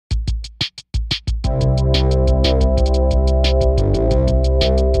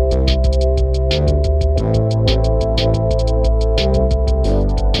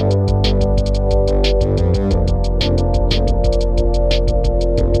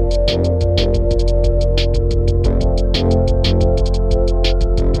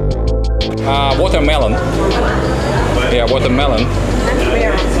Watermelon. Yeah, watermelon.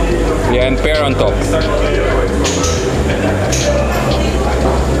 Yeah, and pear on top.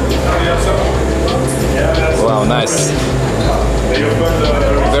 Wow, nice.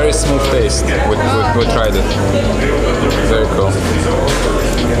 Very smooth taste. We tried it. Very cool.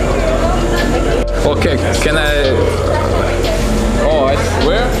 Okay, can I? Oh,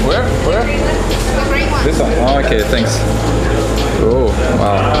 where? This one. Oh, okay, thanks. Oh,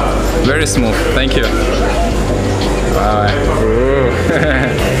 wow. Very smooth. Thank you.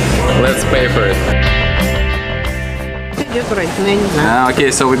 Let's pay for it.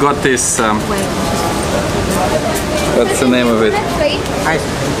 Okay, so we got this. What's the name of it?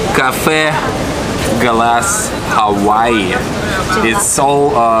 Cafe Glace Hawaii. It's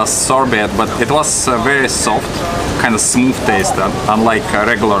all sorbet, but it was very soft, kind of smooth taste, unlike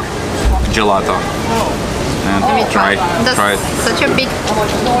regular gelato. And try it. Such a big,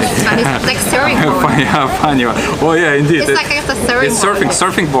 it's like surfing board. Yeah, funny one. Oh yeah, indeed. It's like a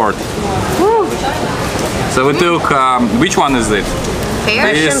surfing board. Woo. So we took, which one is it?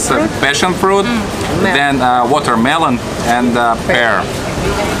 Pear? This passion fruit, then watermelon and pear.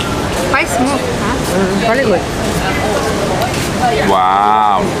 Quite smooth, huh? Very good.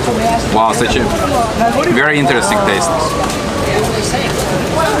 Wow. Wow, such a very interesting taste.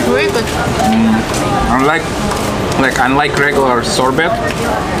 Very good. Unlike regular sorbet,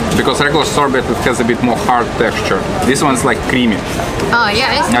 because regular sorbet it has a bit more hard texture. This one's like creamy. Oh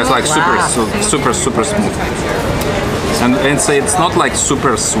yeah, it's like super smooth. And it's not like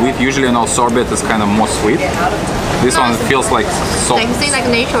super sweet. Usually, you know, sorbet is kind of more sweet. This one feels like so. Like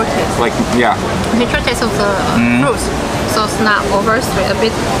nature taste. Like yeah. Nature taste of the fruits. So it's not over sweet a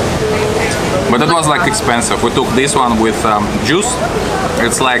bit. But it was like expensive. We took this one with juice.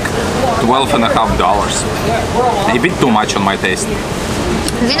 It's like $12.50. A bit too much on my taste.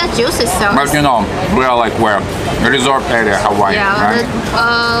 The juice itself. But you know, we are like where? Resort area, Hawaii. Yeah, right?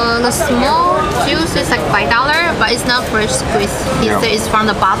 the small juice is like $5, but it's not fresh squeezed. It's from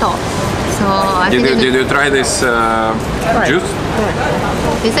the bottle. So I think did you try this juice?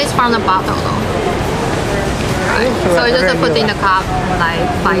 This is from the bottle though. Right. So you just put in the cup like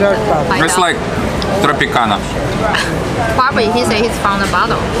 $5. It's like Tropicana. Probably he said it's from the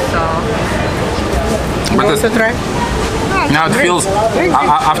bottle. So. But Want to try? Now it feels,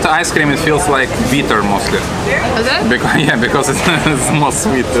 after ice cream, it feels like bitter mostly. Is it? Because it's more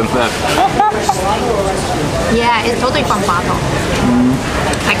sweet than that. Yeah, it's totally from bottle.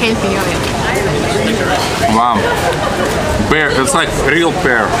 I can feel it. Wow. Pear, it's like real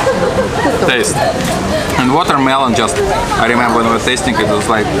pear taste. And watermelon just, I remember when we were tasting it, it was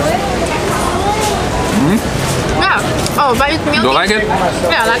like, Yeah. Oh, but it's milky. Do you like it?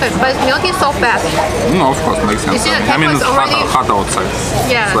 Yeah, I like it. But it's milky so fast. No, of course, makes sense. You see the I mean, it's already... hot outside.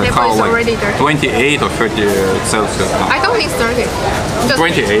 Yeah, it's like the temperature is already dirty. 28 or 30 Celsius. I don't think it's 30. Just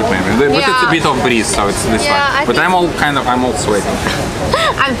 28 maybe. But it's a bit of breeze, so it's this Yeah, fine. But I'm all sweating.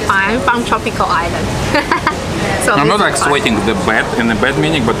 I'm fine from tropical island. So I'm not like sweating in the bad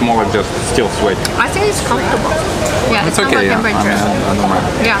meaning, but more like just still sweating. I think it's comfortable. Yeah, it's okay. Yeah. I don't mind.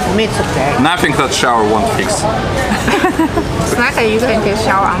 Yeah, It's okay. Nothing that shower won't fix. it's not like you can take a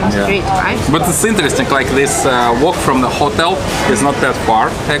shower on the street, right? But it's interesting. Like this walk from the hotel is not that far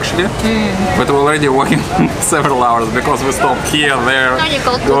actually. But we're already walking several hours because we stop here, there, No, you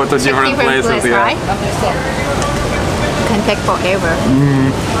go to different places. Yeah. Right? It can take forever.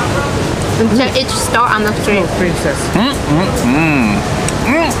 Each store on the street. Oh, princess.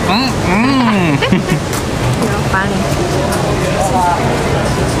 You're funny.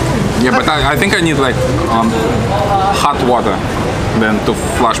 Yeah, but I think I need like hot water then to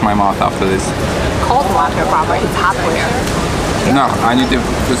flush my mouth after this. Cold water probably. It's hot water. No, I need it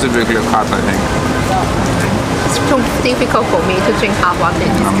specifically hot, I think. It's too difficult for me to drink hot water.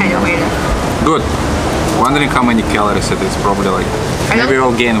 It's kind of weird. Good. Wondering how many calories it is. Probably like maybe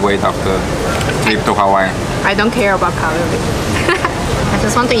we'll gain weight after trip to Hawaii. I don't care about calories. I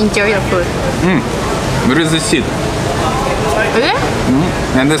just want to enjoy the food. Where is the seed? Is it?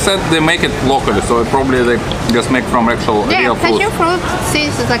 And they said they make it locally, so probably they just make from actual real fruit. passion fruit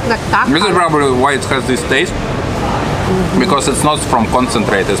seeds is like dark. This is probably why it has this taste. Because it's not from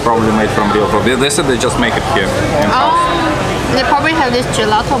concentrate, it's probably made from real fruit. They said they just make it here in-house. They probably have this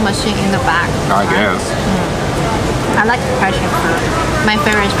gelato machine in the back. I guess. I like passion fruit. My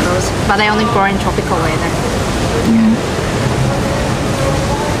favorite fruit, but I only grow in tropical weather.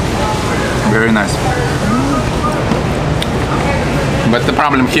 Very nice. But the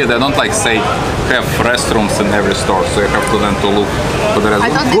problem here, they don't like say have restrooms in every store, so you have to then to look for the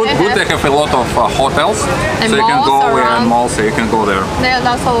restroom. Good, they have a lot of hotels, so you can go and malls, so you can go there. There's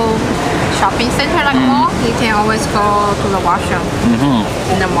also shopping center like mall. You can always go to the washroom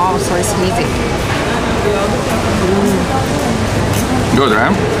in the mall, so it's easy. Good,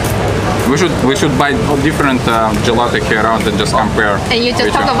 right? We should buy different gelato here around and just compare. And you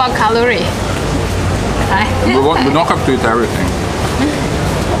just talk about calorie. We don't have to eat everything.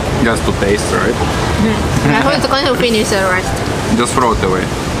 Just to taste, right? Who's going to finish the rest? Just throw it away.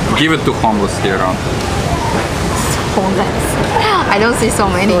 Give it to homeless here around. Homeless? I don't see so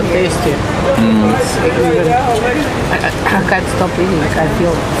many So here. tasty. I can't stop eating. I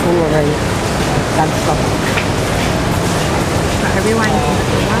feel full already. Can't stop. Everyone in the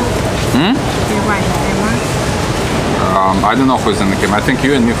camera? Everyone in the camera? I don't know who's in the camera. I think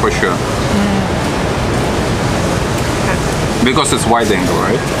you and me for sure. Because it's wide angle,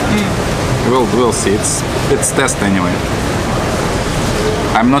 right? We'll see. It's test anyway.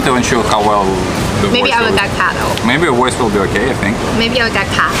 I'm not even sure how well the Maybe voice I will will get cut off. Maybe the voice will be okay, I think. Maybe I will get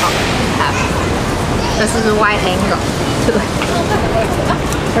cut off. This is a wide angle.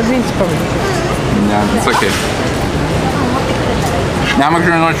 But it's probably. Yeah, it's okay. I'm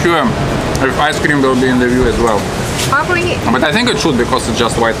actually not sure if ice cream will be in the view as well. Probably. But I think it should because it's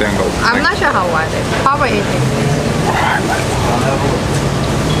just wide angle. I'm not sure how wide it is. Probably it is.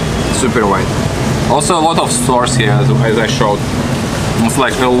 Super wide. Also a lot of stores here, as I showed. It's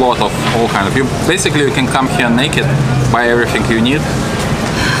like a lot of all kind of. Basically you can come here naked, buy everything you need,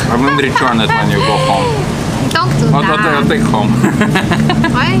 and then return it when you go home. Don't do Not that. take home.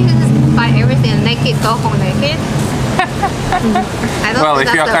 Why you just buy everything naked, go home naked? I don't Well, think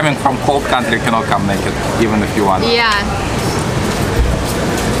if you are that's coming from cold country, you cannot come naked, even if you want. Yeah.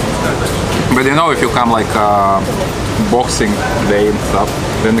 But you know, if you come like Boxing Day and stuff,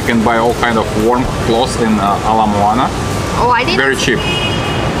 then you can buy all kind of warm clothes in Ala Moana. Oh, I didn't. Very cheap.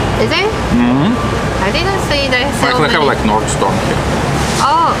 Is it? I didn't see they sell Like we have many. like Nordstrom here.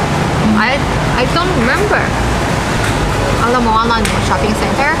 Oh, I don't remember. Ala Moana shopping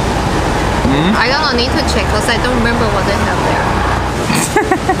center. I don't need to check because I don't remember what they have there.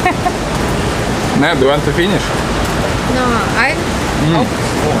 Yeah, do you want to finish? No,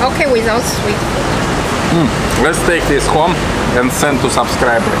 okay without sweet. Let's take this home and send to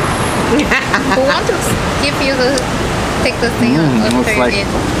subscriber. Who want to give you take the thing after Looks like it?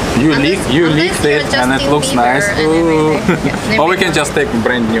 you Unless leaked you're it and it Justin looks Bieber nice. and everything. Yeah, Or we maybe can not. just take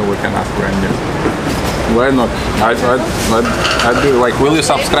brand new. We can ask brand new. Why not? I'd be like, will you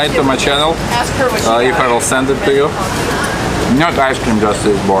subscribe to my channel Ask her what if I will send it to you? Not ice cream, just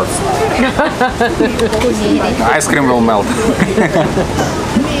these boards. Ice cream will melt.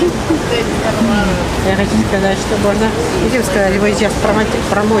 Я хочу сказать, что можно... Видите, сказали, вы сейчас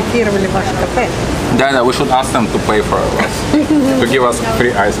промотировали ваше кафе. Yeah, we should ask them to pay for us, to give us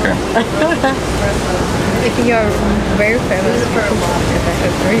free ice cream. If you are very famous,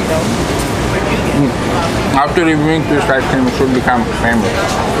 there you go. After reviewing this ice cream, we should become famous.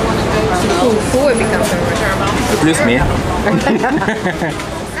 Who will become famous? At least me.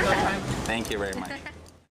 Thank you very much.